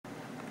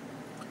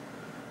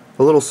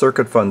A little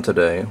circuit fun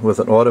today with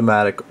an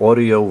automatic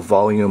audio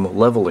volume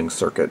leveling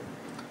circuit.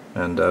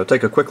 And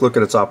take a quick look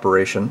at its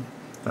operation.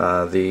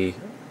 The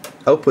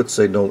output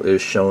signal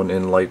is shown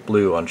in light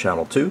blue on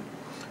channel 2,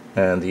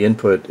 and the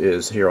input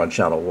is here on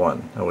channel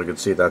 1. And we can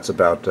see that's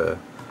about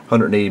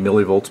 180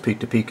 millivolts peak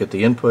to peak at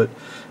the input.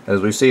 As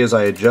we see, as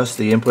I adjust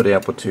the input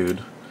amplitude,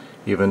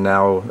 even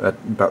now at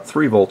about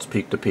 3 volts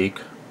peak to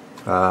peak,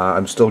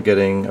 I'm still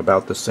getting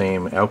about the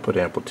same output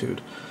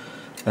amplitude.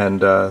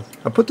 And I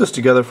put this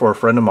together for a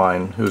friend of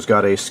mine who's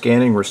got a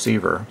scanning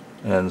receiver,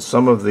 and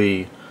some of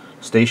the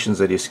stations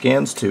that he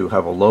scans to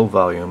have a low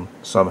volume,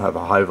 some have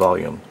a high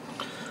volume.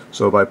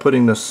 So by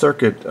putting this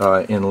circuit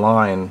in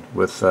line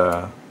with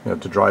to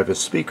drive his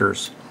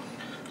speakers,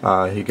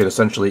 he could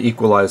essentially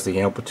equalize the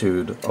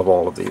amplitude of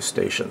all of these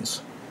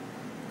stations.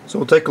 So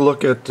we'll take a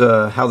look at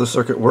how the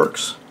circuit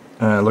works,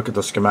 and look at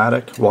the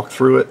schematic, walk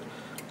through it,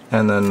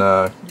 and then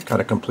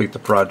kind of complete the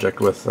project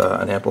with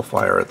an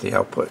amplifier at the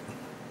output.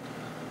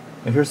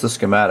 And here's the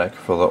schematic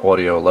for the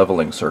audio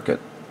leveling circuit.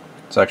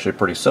 It's actually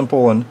pretty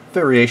simple, and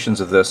variations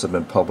of this have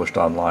been published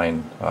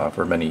online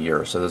for many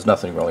years, so there's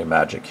nothing really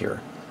magic here.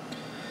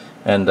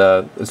 And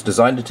it's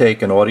designed to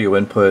take an audio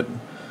input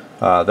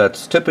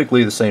that's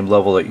typically the same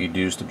level that you'd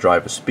use to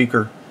drive a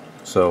speaker.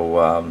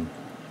 So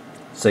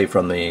say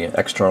from the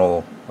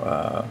external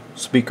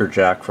speaker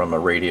jack from a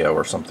radio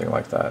or something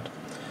like that.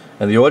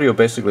 And the audio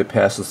basically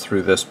passes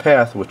through this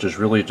path, which is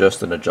really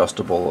just an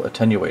adjustable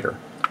attenuator.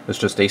 It's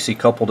just AC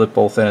coupled at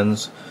both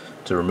ends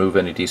to remove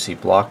any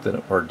DC block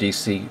or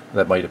DC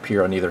that might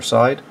appear on either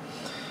side.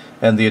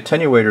 And the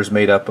attenuator is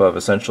made up of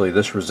essentially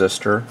this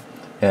resistor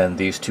and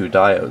these two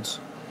diodes.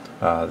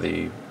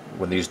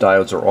 When these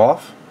diodes are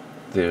off,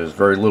 there's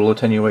very little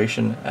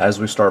attenuation. As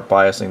we start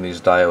biasing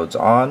these diodes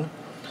on,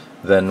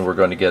 then we're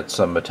going to get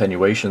some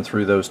attenuation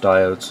through those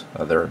diodes.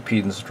 Their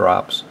impedance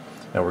drops,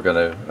 and we're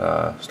going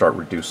to start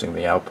reducing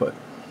the output.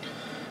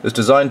 It's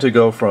designed to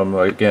go from,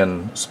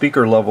 again,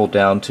 speaker level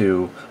down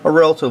to a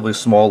relatively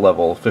small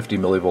level, 50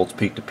 millivolts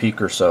peak to peak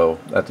or so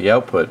at the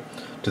output,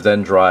 to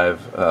then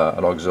drive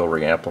an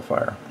auxiliary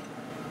amplifier.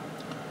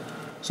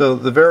 So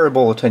the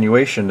variable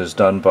attenuation is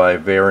done by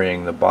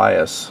varying the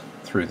bias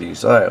through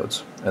these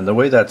diodes. And the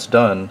way that's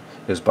done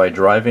is by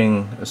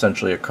driving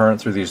essentially a current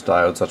through these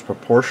diodes that's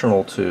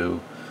proportional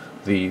to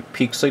the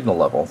peak signal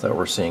level that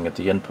we're seeing at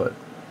the input.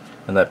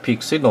 And that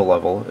peak signal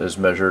level is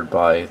measured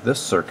by this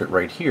circuit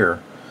right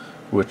here,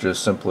 which is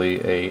simply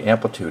a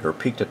amplitude or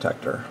peak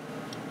detector.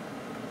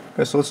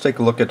 Okay, so let's take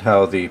a look at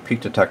how the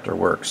peak detector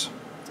works.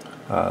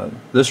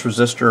 This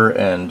resistor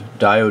and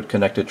diode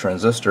connected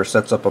transistor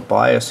sets up a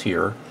bias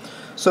here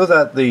so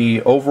that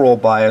the overall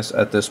bias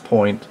at this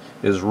point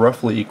is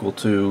roughly equal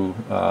to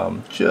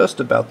just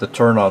about the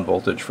turn-on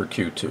voltage for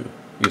Q2.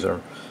 These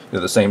are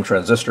the same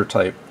transistor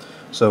type.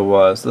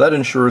 So that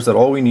ensures that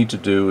all we need to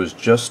do is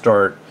just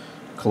start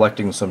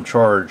collecting some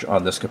charge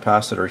on this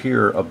capacitor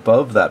here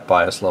above that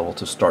bias level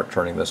to start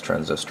turning this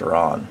transistor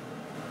on.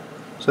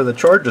 So the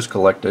charge is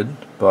collected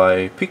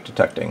by peak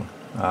detecting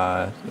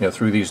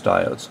through these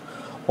diodes.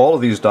 All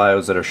of these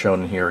diodes that are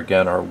shown here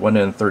again are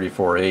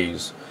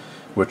 1N34As,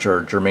 which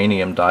are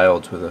germanium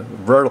diodes with a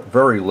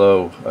very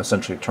low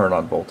essentially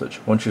turn-on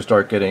voltage. Once you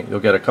start getting, you'll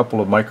get a couple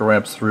of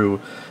microamps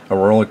through,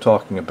 and we're only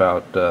talking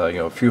about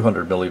a few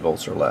hundred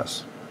millivolts or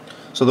less.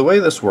 So the way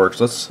this works,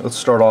 let's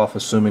start off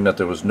assuming that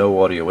there was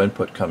no audio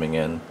input coming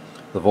in.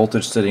 The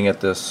voltage sitting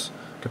at this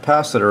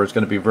capacitor is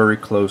going to be very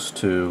close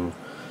to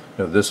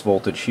this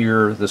voltage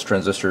here. This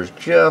transistor is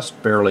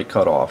just barely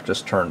cut off,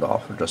 just turned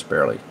off, or just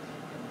barely.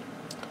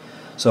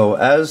 So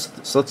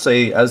let's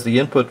say as the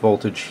input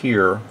voltage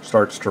here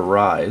starts to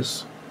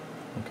rise,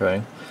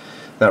 okay,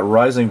 that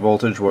rising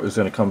voltage is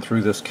going to come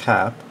through this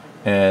cap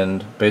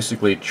and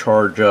basically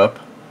charge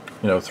up,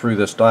 through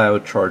this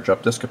diode, charge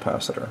up this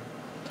capacitor.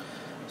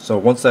 So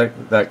once that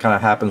kind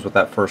of happens with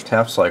that first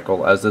half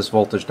cycle, as this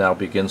voltage now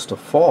begins to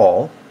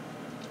fall,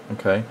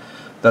 okay,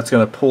 that's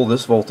going to pull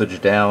this voltage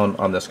down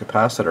on this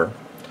capacitor,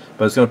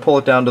 but it's going to pull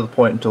it down to the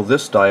point until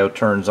this diode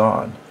turns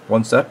on.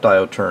 Once that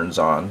diode turns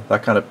on,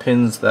 that kind of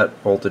pins that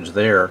voltage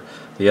there.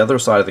 The other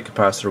side of the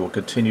capacitor will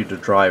continue to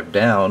drive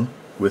down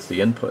with the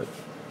input.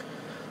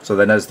 So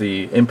then as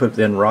the input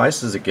then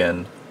rises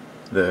again,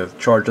 the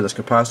charge of this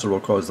capacitor will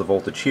cause the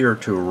voltage here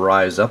to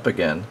rise up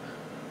again,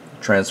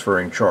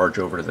 transferring charge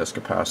over to this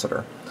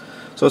capacitor.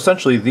 So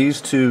essentially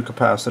these two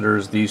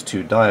capacitors, these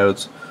two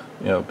diodes,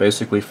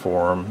 basically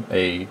form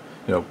a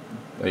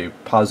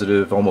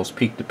positive, almost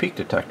peak-to-peak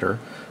detector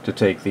to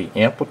take the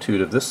amplitude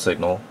of this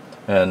signal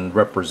and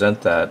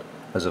represent that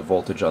as a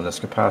voltage on this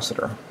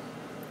capacitor.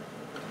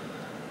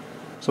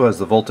 So as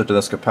the voltage of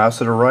this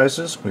capacitor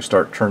rises, we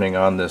start turning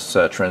on this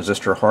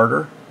transistor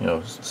harder,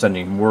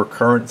 sending more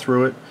current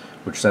through it,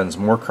 which sends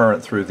more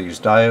current through these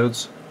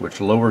diodes,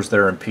 which lowers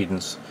their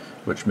impedance,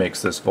 which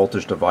makes this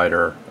voltage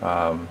divider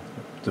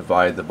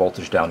divide the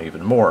voltage down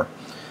even more.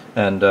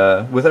 And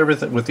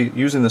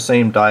using the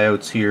same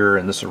diodes here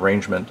in this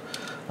arrangement,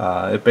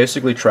 it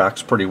basically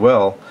tracks pretty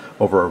well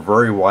over a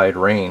very wide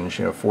range,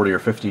 40 or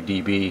 50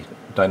 dB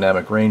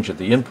dynamic range at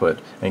the input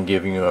and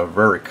giving you a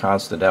very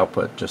constant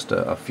output, just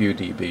a few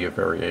dB of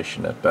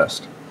variation at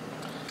best.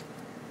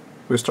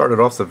 We started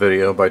off the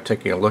video by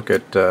taking a look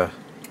at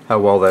how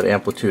well that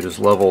amplitude is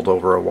leveled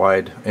over a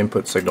wide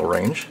input signal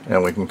range,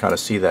 and we can kind of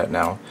see that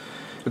now.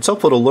 It's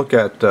helpful to look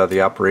at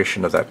the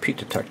operation of that peak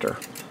detector.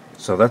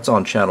 So that's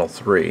on channel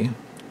 3.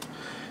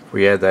 If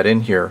we add that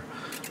in here,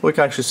 we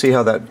can actually see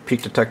how that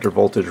peak detector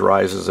voltage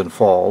rises and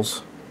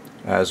falls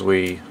as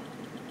we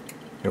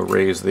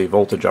raise the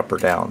voltage up or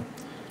down.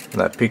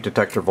 And that peak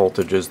detector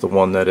voltage is the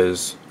one that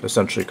is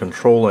essentially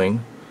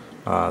controlling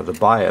the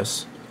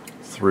bias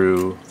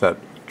through that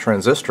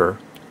transistor,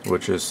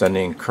 which is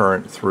sending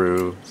current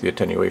through the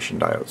attenuation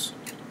diodes.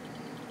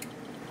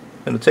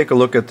 And to take a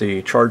look at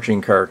the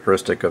charging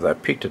characteristic of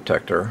that peak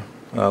detector,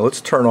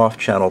 let's turn off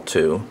channel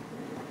 2,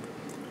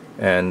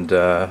 and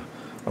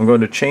I'm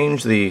going to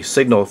change the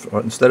signal.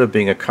 Instead of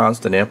being a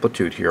constant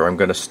amplitude here, I'm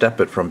going to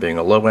step it from being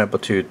a low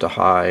amplitude to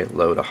high,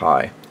 low to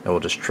high, and we'll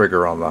just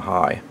trigger on the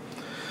high.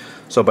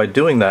 So by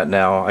doing that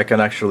now, I can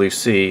actually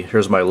see,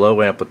 here's my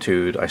low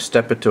amplitude, I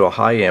step it to a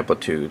high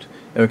amplitude,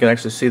 and we can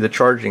actually see the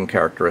charging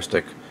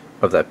characteristic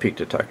of that peak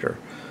detector.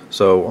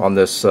 So on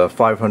this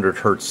 500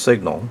 Hertz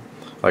signal,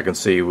 I can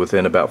see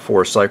within about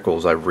 4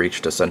 cycles I've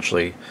reached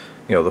essentially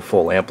the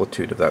full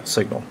amplitude of that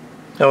signal.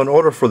 Now, in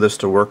order for this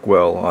to work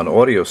well on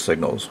audio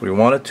signals, we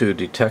want it to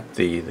detect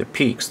the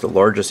peaks, the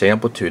largest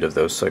amplitude of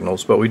those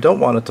signals, but we don't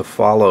want it to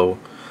follow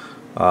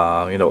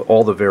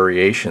all the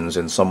variations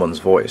in someone's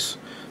voice.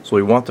 So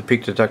we want the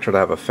peak detector to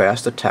have a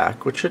fast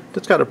attack, which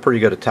it's got a pretty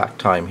good attack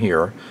time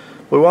here.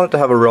 We want it to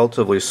have a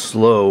relatively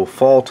slow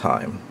fall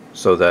time,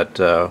 so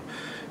that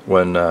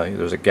when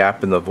there's a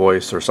gap in the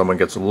voice or someone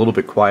gets a little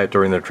bit quiet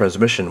during their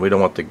transmission, we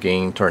don't want the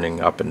gain turning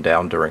up and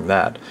down during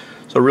that.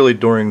 So really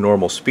during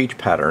normal speech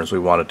patterns, we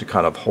want it to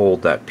kind of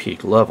hold that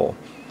peak level.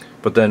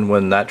 But then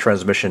when that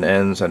transmission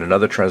ends and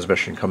another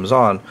transmission comes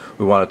on,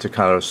 we want it to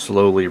kind of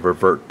slowly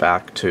revert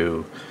back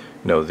to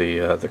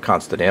the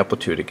constant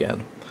amplitude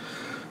again.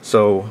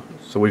 So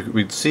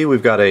we'd see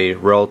we've got a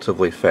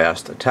relatively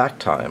fast attack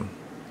time.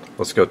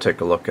 Let's go take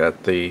a look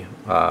at the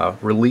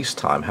release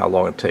time, how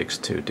long it takes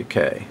to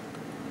decay.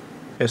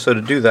 Okay, so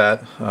to do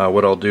that,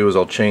 what I'll do is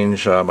I'll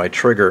change my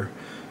trigger,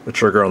 the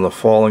trigger on the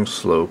falling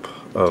slope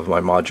of my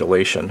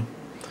modulation.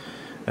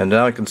 And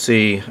now I can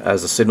see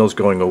as the signal's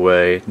going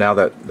away, now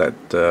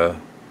that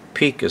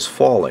peak is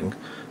falling,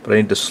 but I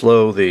need to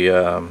slow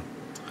the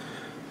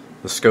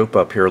scope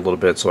up here a little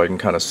bit so I can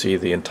kind of see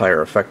the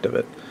entire effect of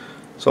it.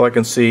 So I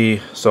can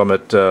see, so I'm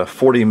at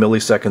 40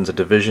 milliseconds of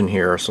division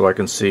here, so I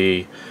can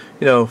see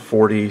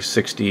 40,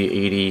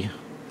 60, 80,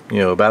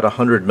 about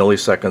 100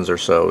 milliseconds or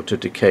so to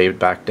decay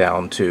back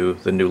down to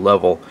the new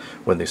level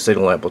when the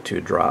signal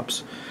amplitude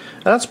drops.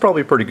 And that's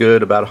probably pretty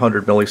good, about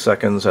 100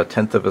 milliseconds, a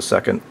tenth of a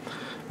second.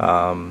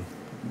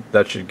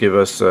 That should give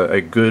us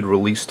a good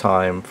release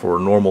time for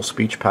normal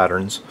speech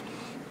patterns,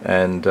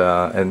 and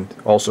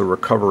also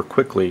recover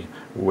quickly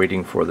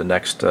waiting for the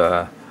next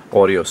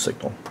audio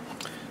signal.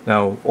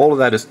 Now, all of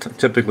that is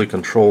typically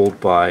controlled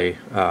by,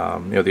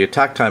 the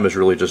attack time is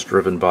really just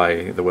driven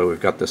by the way we've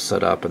got this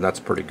set up, and that's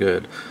pretty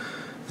good.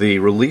 The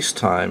release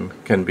time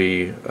can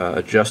be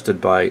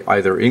adjusted by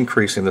either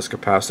increasing this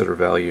capacitor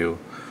value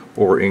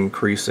or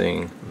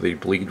increasing the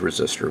bleed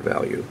resistor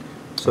value.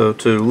 So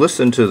to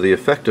listen to the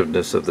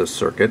effectiveness of this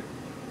circuit,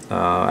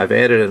 I've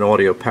added an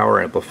audio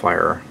power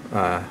amplifier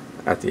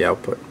at the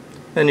output.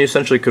 And you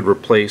essentially could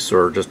replace,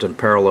 or just in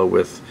parallel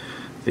with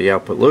the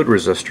output load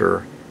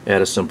resistor,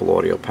 add a simple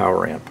audio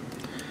power amp.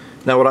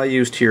 Now what I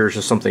used here is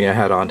just something I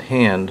had on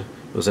hand.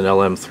 It was an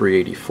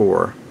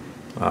LM384.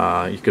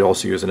 You could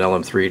also use an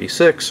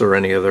LM386 or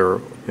any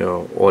other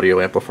audio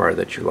amplifier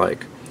that you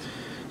like.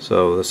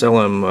 So this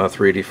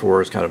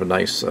LM384 is kind of a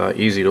nice,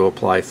 easy to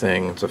apply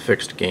thing. It's a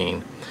fixed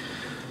gain.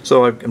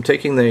 So I'm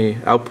taking the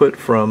output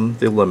from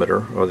the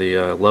limiter, or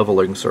the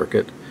leveling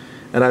circuit,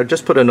 and I've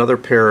just put another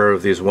pair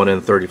of these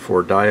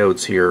 1N34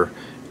 diodes here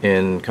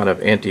in kind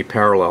of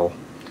anti-parallel,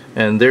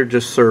 and they're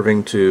just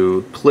serving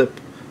to clip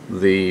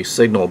the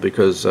signal,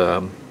 because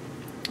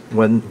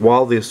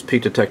while this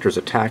peak detector is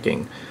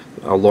attacking,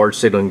 a large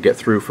signal can get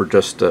through for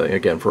just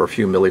again for a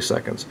few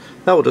milliseconds.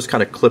 That will just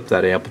kind of clip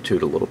that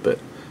amplitude a little bit.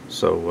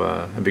 So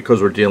and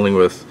because we're dealing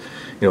with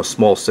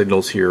small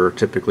signals here,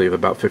 typically of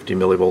about 50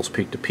 millivolts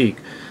peak to peak,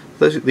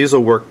 these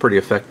will work pretty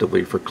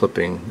effectively for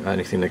clipping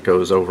anything that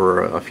goes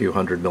over a few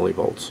hundred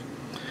millivolts.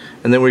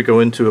 And then we go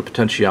into a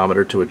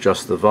potentiometer to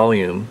adjust the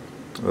volume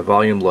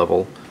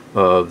level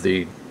of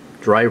the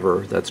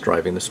driver that's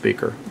driving the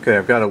speaker. Okay,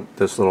 I've got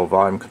this little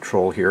volume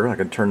control here. I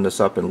can turn this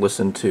up and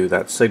listen to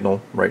that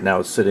signal. Right now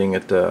it's sitting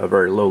at a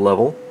very low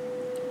level,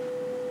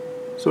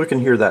 so we can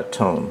hear that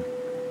tone.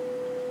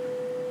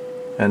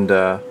 And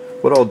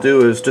what I'll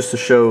do is, just to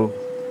show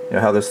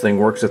how this thing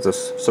works if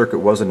this circuit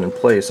wasn't in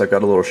place, I've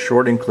got a little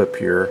shorting clip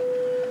here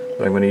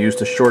that I'm going to use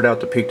to short out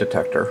the peak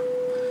detector.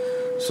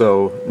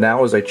 So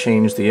now as I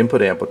change the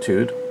input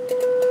amplitude,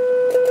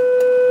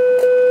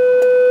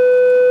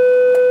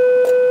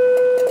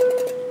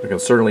 we can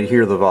certainly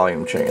hear the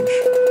volume change.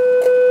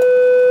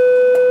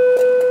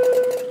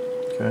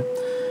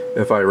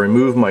 If I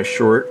remove my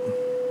short,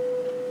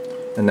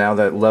 and now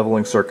that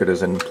leveling circuit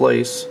is in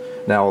place,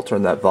 now I'll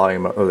turn that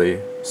volume or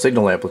the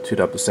signal amplitude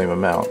up the same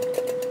amount.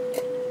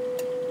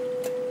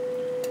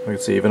 You can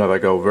see even if I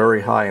go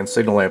very high in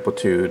signal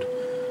amplitude,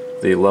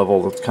 the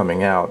level that's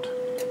coming out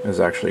is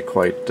actually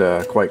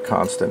quite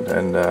constant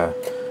and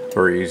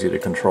very easy to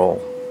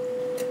control.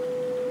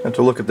 And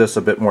to look at this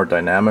a bit more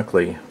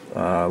dynamically,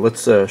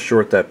 let's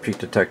short that peak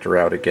detector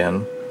out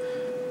again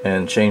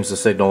and change the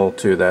signal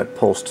to that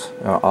pulsed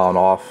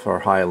on-off or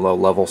high and low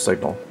level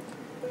signal.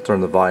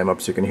 Turn the volume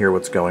up so you can hear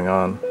what's going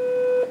on.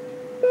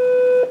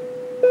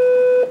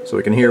 So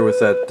we can hear with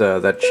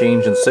that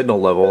change in signal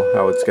level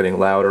how it's getting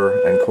louder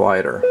and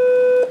quieter.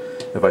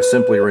 If I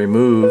simply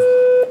remove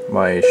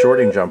my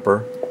shorting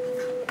jumper,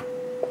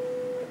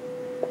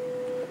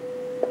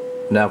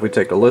 now if we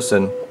take a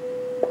listen,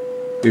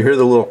 you hear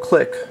the little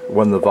click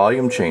when the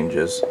volume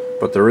changes,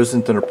 but there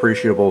isn't an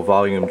appreciable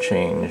volume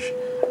change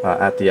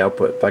at the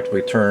output. In fact, if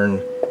we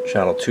turn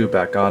channel 2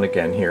 back on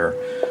again here,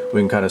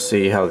 we can kind of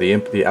see how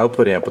the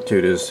output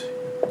amplitude is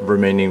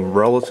remaining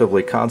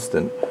relatively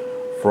constant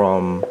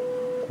from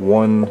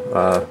one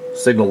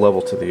signal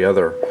level to the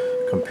other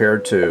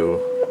compared to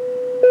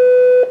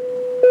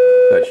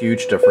that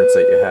huge difference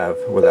that you have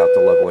without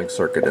the leveling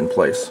circuit in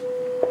place.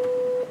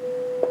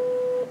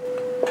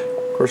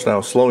 Of course,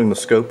 now slowing the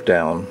scope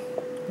down,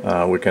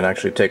 we can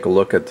actually take a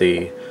look at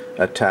the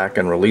attack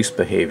and release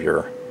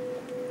behavior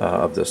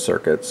of this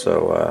circuit.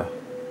 So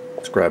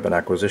let's grab an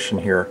acquisition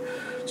here.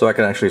 So I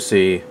can actually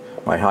see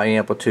my high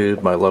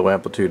amplitude, my low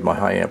amplitude, my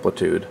high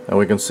amplitude. And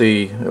we can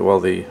see,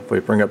 well, if we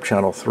bring up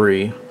channel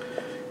 3, you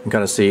can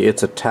kind of see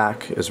its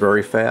attack is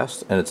very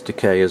fast and its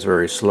decay is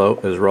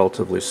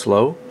relatively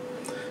slow.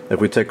 If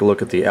we take a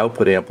look at the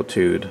output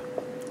amplitude,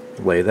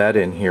 lay that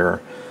in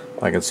here,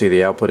 I can see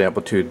the output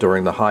amplitude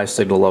during the high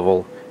signal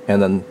level,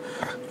 and then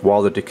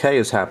while the decay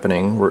is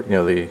happening,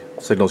 the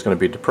signal is going to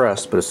be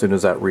depressed, but as soon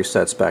as that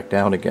resets back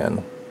down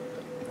again,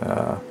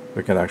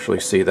 we can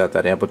actually see that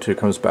that amplitude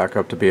comes back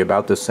up to be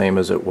about the same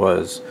as it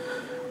was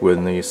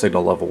when the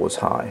signal level was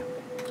high.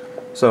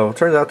 So it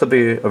turns out to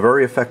be a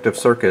very effective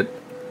circuit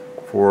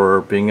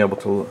for being able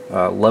to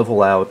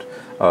level out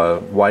a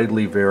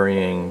widely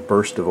varying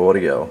burst of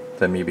audio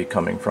that may be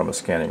coming from a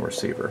scanning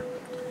receiver.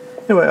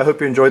 Anyway, I hope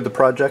you enjoyed the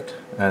project,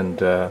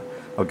 and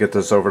I'll get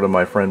this over to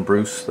my friend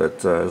Bruce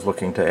that is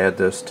looking to add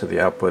this to the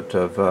output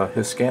of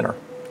his scanner.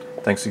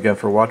 Thanks again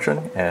for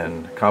watching,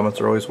 and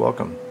comments are always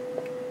welcome.